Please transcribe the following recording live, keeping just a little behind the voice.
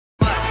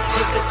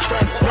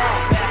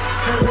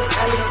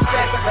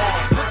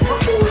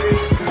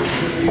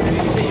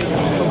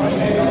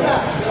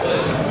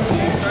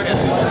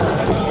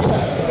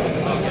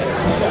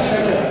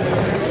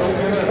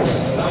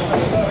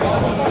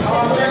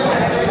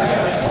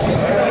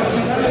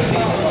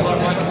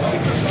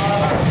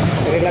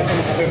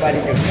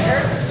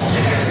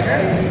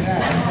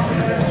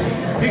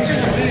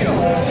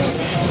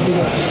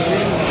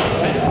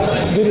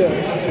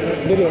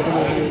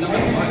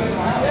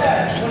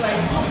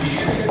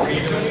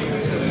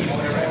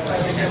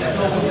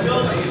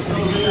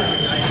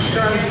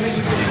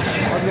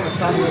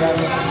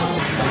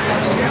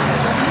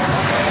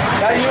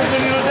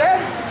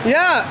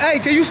Yeah. Hey,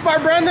 can you spar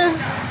Brandon?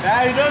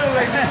 Yeah, he doesn't look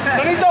like you.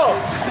 Nonito!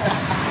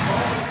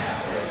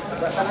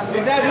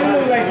 Did that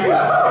look like you?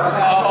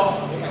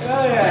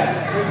 Oh yeah.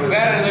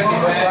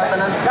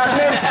 That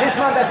means this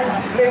one doesn't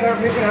play or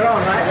missing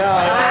around, right? No.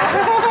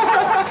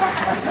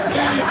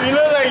 You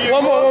look like you.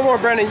 One more,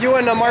 Brandon. You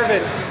and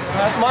Marvin.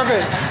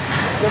 Marvin.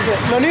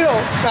 Nonito.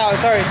 Oh,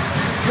 sorry.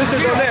 Mr.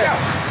 Donaire.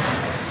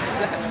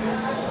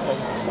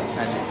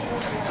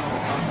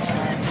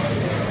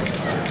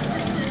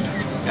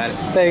 Got it.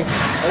 Thanks.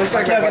 It looks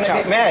like you're gonna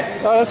get mad.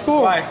 Oh, that's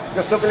cool. Why?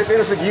 Because no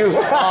Filipinos with you.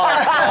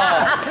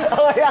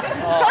 Oh yeah.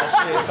 Oh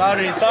shit.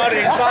 Sorry.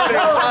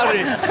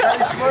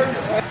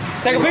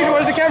 Take a picture.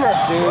 Where's the camera?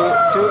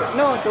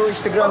 To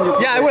Instagram. You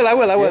Yeah, I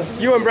will.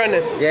 You and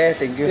Brandon. Yeah,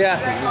 thank you. Yeah.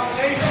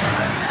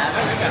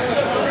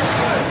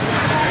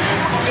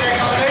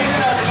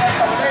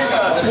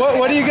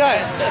 What do you got?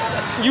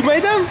 You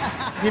made them?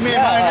 You made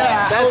mine.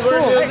 Yeah. That's cool.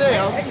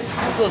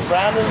 This was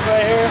Brandon's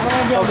right here.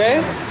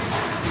 Okay.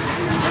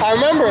 I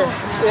remember.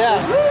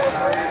 Yeah.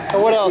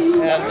 What else?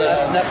 And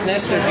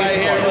next right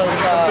here was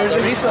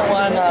the recent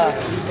one,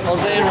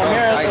 Jose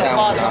Ramirez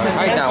fought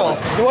Lomachenko.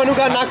 The one who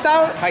got knocked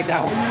out? Hide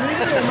that one.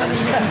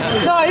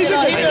 No, he did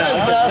his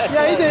best.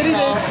 Yeah, he did.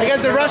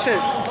 Against the Russian.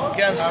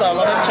 Against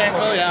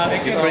Lomachenko,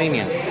 yeah.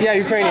 Ukrainian. Yeah,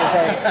 Ukrainian,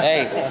 sorry.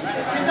 Hey,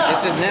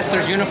 this is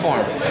Nestor's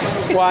uniform.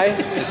 Why?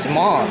 It's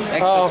small,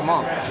 extra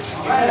small.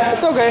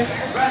 It's okay.